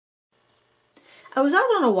I was out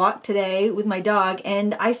on a walk today with my dog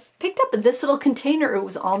and I picked up this little container. It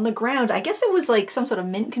was on the ground. I guess it was like some sort of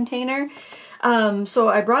mint container. So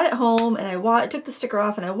I brought it home and I took the sticker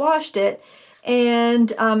off and I washed it.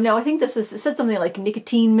 And now I think it said something like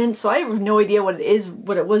nicotine mint, so I have no idea what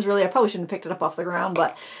it was really. I probably shouldn't have picked it up off the ground,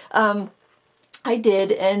 but I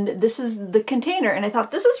did, and this is the container, and I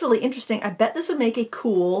thought this was really interesting. I bet this would make a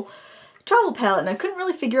cool travel palette, and I couldn't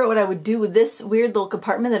really figure out what I would do with this weird little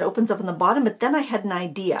compartment that opens up in the bottom, but then I had an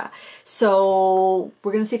idea. So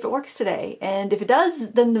we're gonna see if it works today, and if it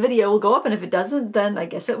does, then the video will go up, and if it doesn't, then I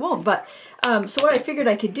guess it won't. But so what I figured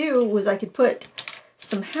I could do was I could put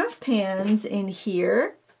some half pans in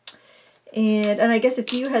here, and I guess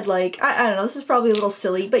if you had like, I don't know, this is probably a little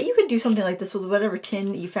silly, but you could do something like this with whatever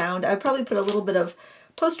tin you found. I'd probably put a little bit of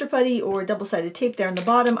poster putty or double-sided tape there in the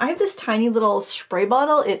bottom. I have this tiny little spray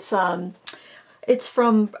bottle. It's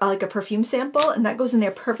from like a perfume sample, and that goes in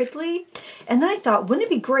there perfectly. And then I thought, wouldn't it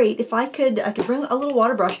be great if I could bring a little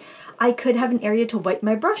water brush. I could have an area to wipe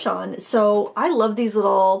my brush on. So I love these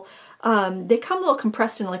little, they come a little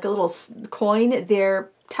compressed in like a little coin. They're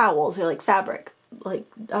towels. They're like fabric, like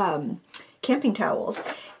camping towels.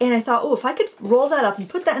 And I thought, oh, if I could roll that up and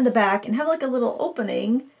put that in the back and have like a little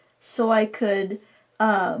opening so I could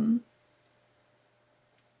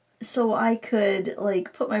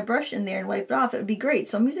like put my brush in there and wipe it off, it would be great.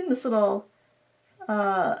 So I'm using this little,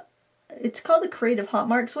 it's called a Creative Hot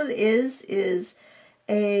Marks. What it is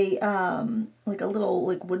a like a little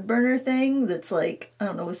like wood burner thing that's like, I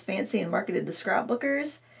don't know, was fancy and marketed to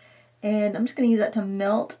scrapbookers. And I'm just going to use that to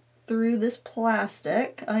melt through this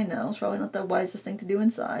plastic. I know, it's probably not the wisest thing to do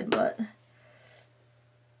inside, but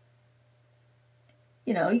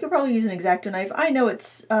you know, you could probably use an X-Acto knife. I know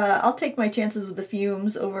it's, I'll take my chances with the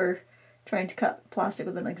fumes over trying to cut plastic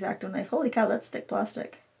with an X-Acto knife. Holy cow, that's thick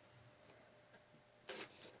plastic.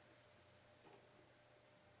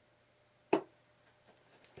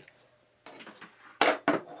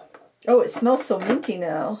 Oh, it smells so minty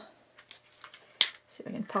now. Let's see if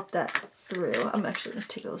I can pop that through. I'm actually going to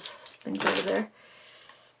take those things over there.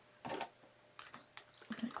 I'm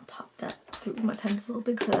going to pop that through. My pen's a little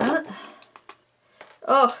big for that.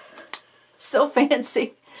 Oh, so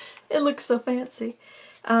fancy. It looks so fancy.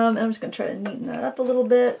 I'm just going to try to neaten that up a little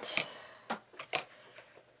bit.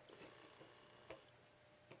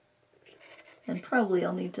 And probably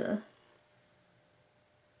I'll need to...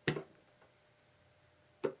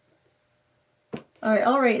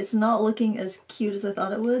 Alright, it's not looking as cute as I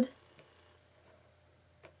thought it would.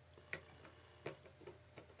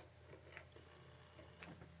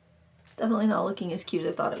 Definitely not looking as cute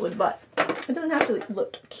as I thought it would, but it doesn't have to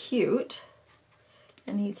look cute.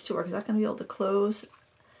 It needs to work. Is that going to be able to close?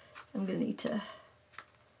 I'm going to need to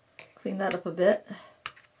clean that up a bit.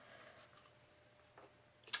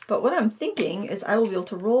 But what I'm thinking is I will be able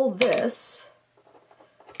to roll this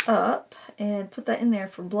up and put that in there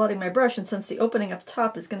for blotting my brush, and since the opening up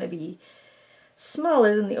top is going to be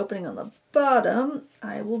smaller than the opening on the bottom,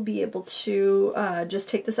 I will be able to just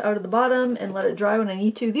take this out of the bottom and let it dry when I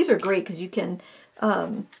need to. These are great because you can,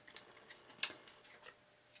 oh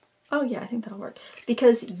yeah, I think that'll work,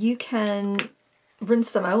 because you can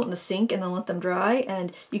rinse them out in the sink and then let them dry,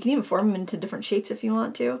 and you can even form them into different shapes if you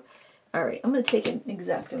want to. Alright, I'm going to take an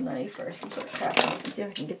X-Acto knife or some sort of craft knife and see if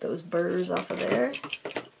I can get those burrs off of there.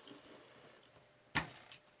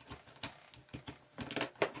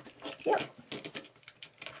 Yep.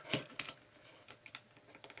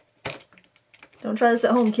 Don't try this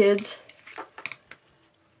at home, kids.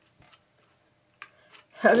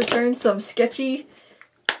 How to turn some sketchy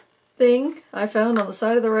thing I found on the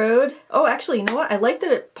side of the road. Oh, actually, you know what? I like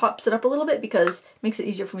that it pops it up a little bit because it makes it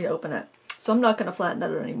easier for me to open it. So I'm not going to flatten that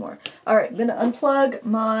out anymore. Alright, I'm going to unplug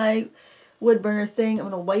my wood burner thing. I'm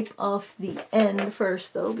going to wipe off the end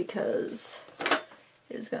first, though, because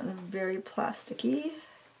it's gotten very plasticky.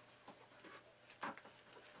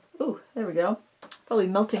 Ooh, there we go. Probably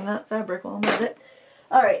melting that fabric while I'm at it.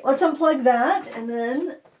 Alright, let's unplug that, and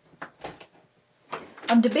then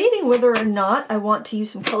I'm debating whether or not I want to use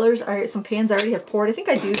some colors. Some pans I already have poured. I think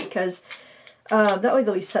I do, because that way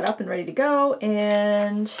they'll be set up and ready to go,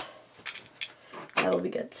 and that'll be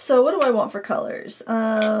good. So what do I want for colors?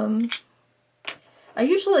 I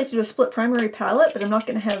usually like to do a split primary palette, but I'm not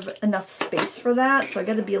going to have enough space for that, so I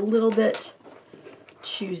got to be a little bit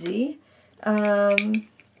choosy.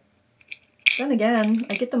 Then again,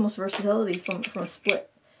 I get the most versatility from a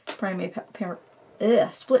split primary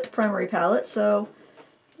palette, so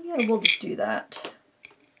yeah, we'll just do that.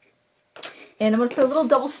 And I'm going to put a little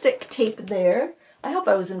double stick tape there. I hope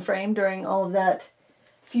I was in frame during all of that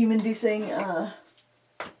fume-inducing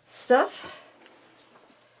stuff.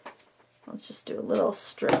 let's just do a little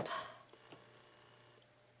strip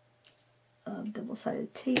of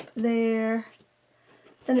double-sided tape there.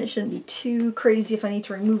 Then it shouldn't be too crazy. If I need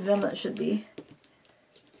to remove them, that should be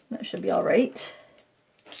all right.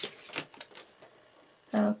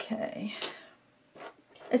 Okay.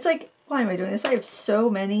 It's like, why am I doing this? I have so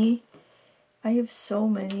many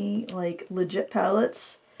like legit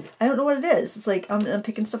palettes. I don't know what it is. It's like I'm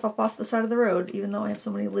picking stuff up off the side of the road, even though I have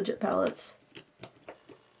so many legit palettes.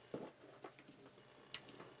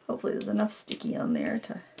 Hopefully there's enough sticky on there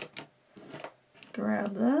to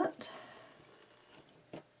grab that.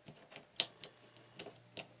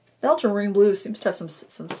 The ultramarine blue seems to have some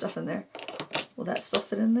stuff in there. Will that still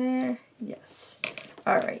fit in there? Yes.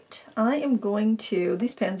 Alright, I am going to,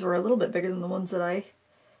 these pens were a little bit bigger than the ones that I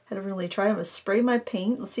had originally tried. I'm going to spray my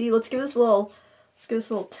paint. Let's see, let's give this a little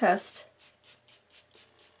test.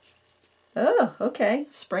 Oh, okay,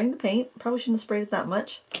 spraying the paint. Probably shouldn't have sprayed it that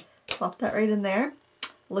much. Plop that right in there.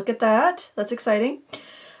 Look at that, that's exciting.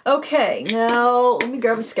 Okay, now let me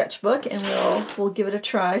grab a sketchbook and we'll give it a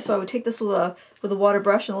try. So I would take this with a water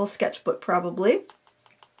brush and a little sketchbook probably.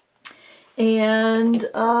 And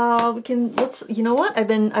we can, you know what? I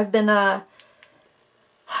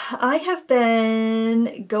have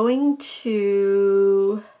been going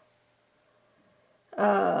to,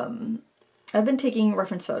 I've been taking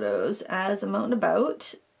reference photos as I'm out and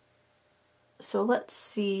about. So let's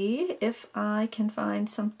see if I can find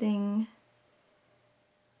something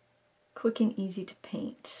quick and easy to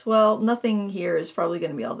paint. Well, nothing here is probably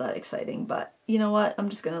going to be all that exciting, but you know what?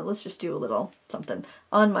 Let's just do a little something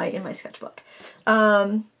in my sketchbook.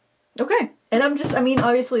 Okay, and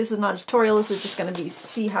obviously this is not a tutorial, this is just going to be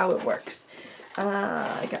see how it works.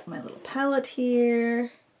 I got my little palette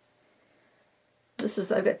here.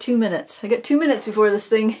 I've got 2 minutes. I got 2 minutes before the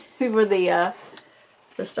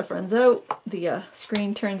stuff runs out. The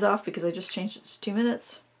screen turns off because I just changed it to 2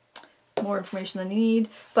 minutes. More information than you need.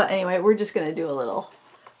 But anyway, we're just going to do a little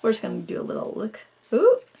look.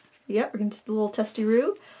 Ooh, yeah, we're going to do a little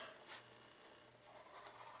testy-roo.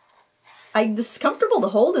 This is comfortable to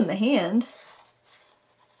hold in the hand.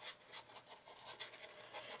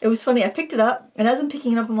 It was funny, I picked it up, and as I'm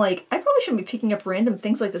picking it up, I'm like, I probably shouldn't be picking up random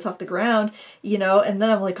things like this off the ground, you know, and then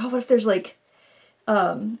I'm like, oh, what if there's like,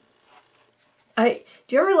 do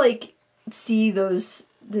you ever like see those,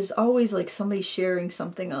 there's always like somebody sharing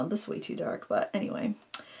something on, this is way too dark, but anyway,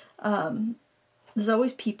 there's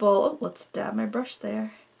always people, oh, let's dab my brush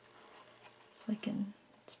there, so I can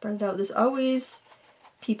spread it out. There's always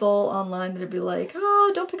people online that'd be like,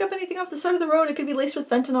 oh, don't pick up anything off the side of the road, it could be laced with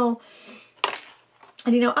fentanyl.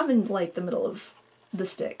 And you know, I'm in like the middle of the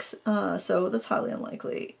sticks, so that's highly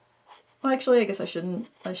unlikely. Well, actually, I guess I shouldn't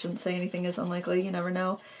say anything is unlikely, you never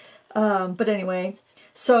know. But anyway,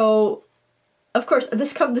 so of course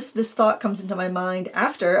this thought comes into my mind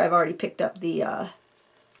after I've already picked up the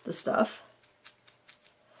stuff.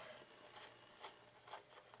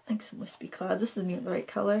 I think some wispy clouds. This isn't even the right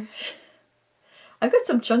color. I've got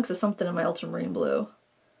some chunks of something in my ultramarine blue.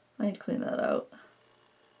 I need to clean that out.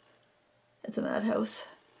 It's a madhouse.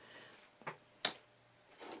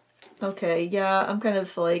 Okay, yeah, I'm kind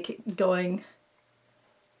of like going...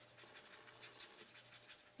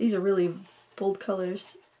 These are really bold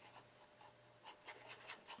colors.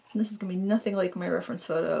 This is going to be nothing like my reference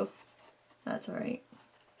photo. That's alright.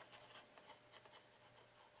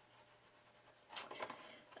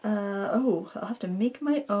 Oh, I'll have to make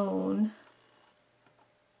my own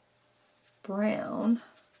brown.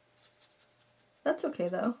 That's okay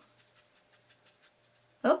though.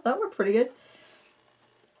 Oh, that worked pretty good.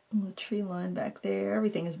 And the tree line back there.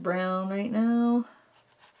 Everything is brown right now.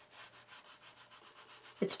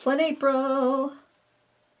 It's Plan April. I'm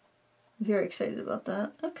very excited about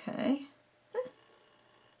that. Okay.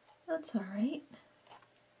 That's alright.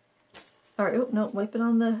 Alright, oh no, wipe it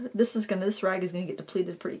on the... This rag is gonna get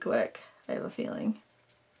depleted pretty quick. I have a feeling.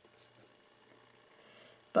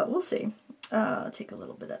 But we'll see. I'll take a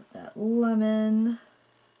little bit of that lemon.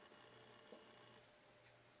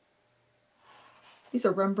 These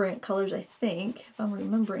are Rembrandt colors, I think, if I'm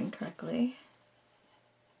remembering correctly.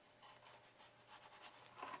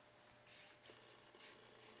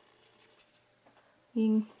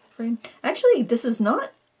 Frame. Actually, this is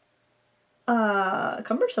not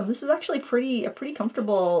cumbersome. This is actually a pretty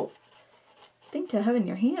comfortable thing to have in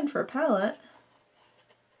your hand for a palette.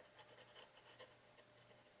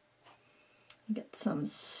 Get some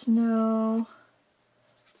snow.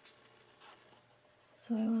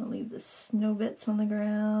 So I want to leave the snow bits on the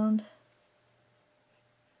ground.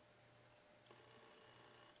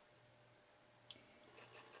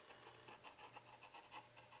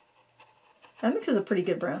 That mixes a pretty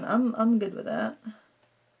good brown. I'm good with that.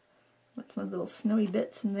 Got some little snowy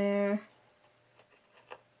bits in there.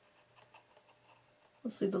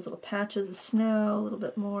 We'll see those little patches of snow, a little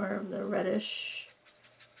bit more of the reddish.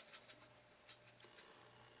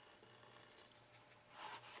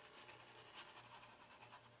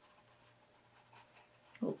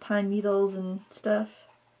 Little pine needles and stuff.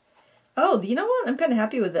 Oh, you know what? I'm kind of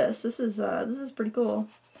happy with this. This is pretty cool.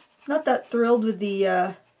 Not that thrilled with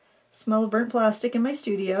the smell of burnt plastic in my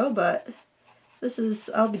studio, but this is,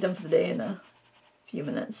 I'll be done for the day in a few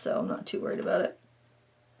minutes, so I'm not too worried about it.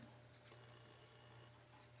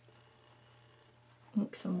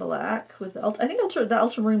 Make some black with the, I think the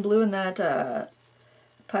ultramarine blue and that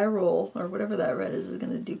pyrrole or whatever that red is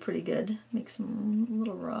going to do pretty good. Make some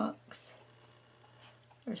little rocks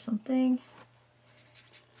or something.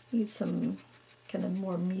 Need some kind of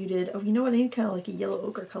more muted. Oh, you know what? I need kind of like a yellow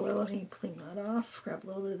ochre color. Let me clean that off. Grab a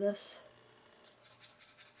little bit of this.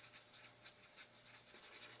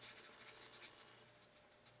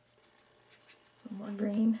 A little more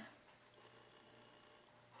green.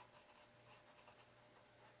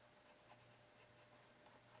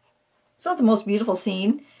 It's not the most beautiful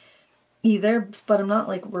scene either, but I'm not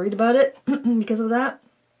like worried about it because of that.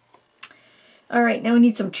 All right, now we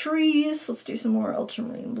need some trees. Let's do some more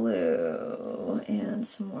ultramarine blue and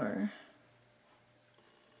some more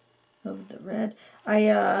of the red.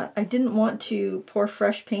 I didn't want to pour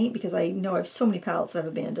fresh paint because I know I have so many palettes that I've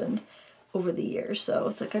abandoned over the years, so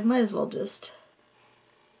it's like I might as well just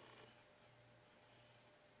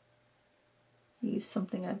use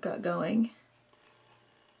something I've got going.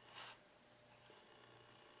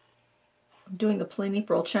 I'm doing the Plain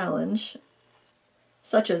April challenge.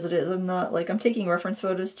 Such as it is, I'm taking reference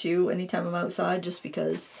photos too anytime I'm outside just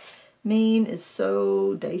because Maine is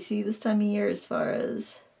so dicey this time of year as far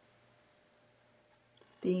as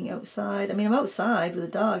being outside. I mean, I'm outside with a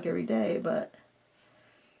dog every day, but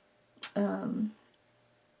I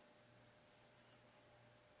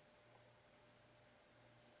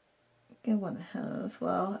want to have,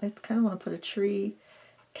 well, I kind of want to put a tree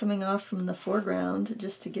coming off from the foreground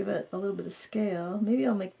just to give it a little bit of scale. Maybe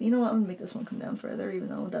I'll make, you know what, I'm going to make this one come down further even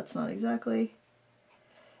though that's not exactly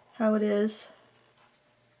how it is.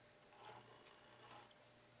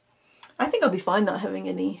 I think I'll be fine not having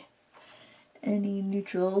any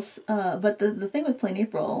neutrals, but the thing with Plain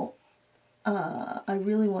April, I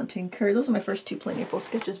really want to encourage, those are my first two Plain April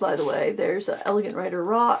sketches by the way. There's Elegant Rider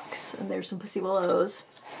Rocks and there's some Pussy Willows.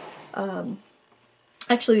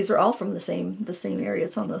 Actually, these are all from the same area.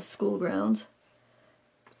 It's on the school grounds.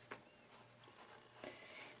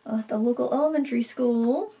 At the local elementary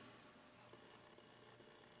school.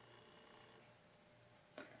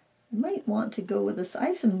 I might want to go with this. I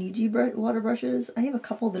have some Niji water brushes. I have a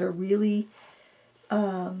couple that are really,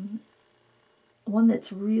 one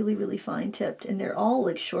that's really, really fine tipped, and they're all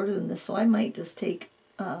like shorter than this, so I might just take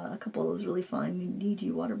a couple of those really fine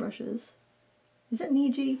Niji water brushes. Is it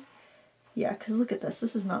Niji? Yeah, because look at this.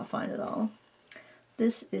 This is not fine at all.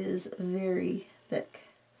 This is very thick.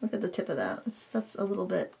 Look at the tip of that. That's a little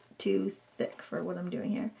bit too thick for what I'm doing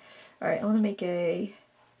here. All right, I want to make a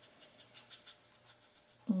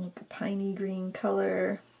piney green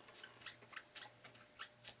color.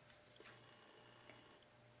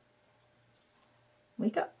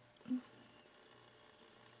 Wake up.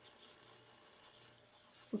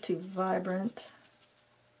 It's a little too vibrant.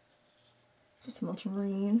 Get some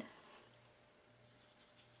ultramarine.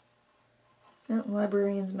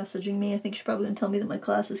 Librarian's messaging me. I think she's probably going to tell me that my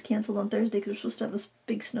class is canceled on Thursday because we're supposed to have this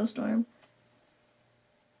big snowstorm.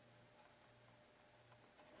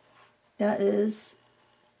 That is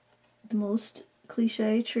the most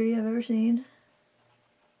cliche tree I've ever seen.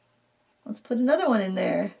 Let's put another one in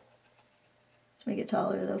there. Let's make it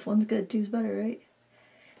taller though. If one's good, two's better, right?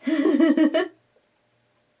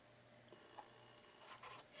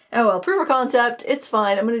 Oh well, proof of concept. It's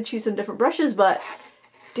fine. I'm going to choose some different brushes, but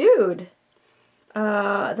dude,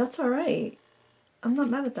 that's all right. I'm not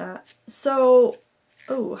mad at that. So,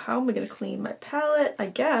 oh, how am I going to clean my palette? I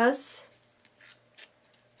guess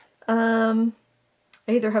I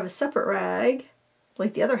either have a separate rag,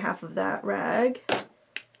 like the other half of that rag.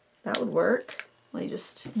 That would work. Let me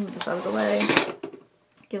just move this out of the way.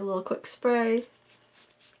 Give a little quick spray.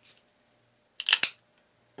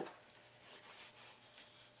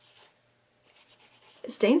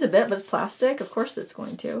 It stains a bit, but it's plastic. Of course it's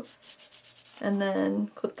going to. And then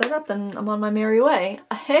clip that up and I'm on my merry way.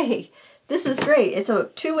 Hey, this is great. It's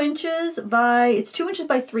about 2 inches by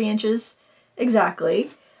 3 inches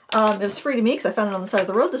exactly. It was free to me because I found it on the side of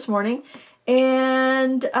the road this morning.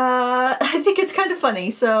 and I think it's kind of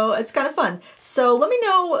funny, so it's kind of fun. So let me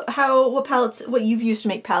know what you've used to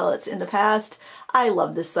make palettes in the past. I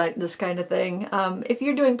love this kind of thing. If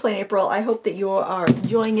you're doing Plain April, I hope that you are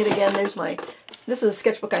enjoying it again. This is a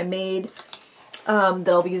sketchbook I made that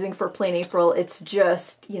I'll be using for Plain April. It's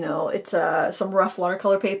just, you know, it's some rough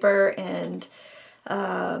watercolor paper, and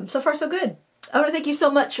so far so good. I want to thank you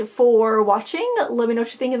so much for watching. Let me know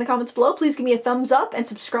what you think in the comments below. Please give me a thumbs up and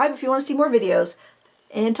subscribe if you want to see more videos.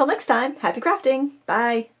 And until next time, happy crafting.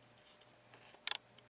 Bye.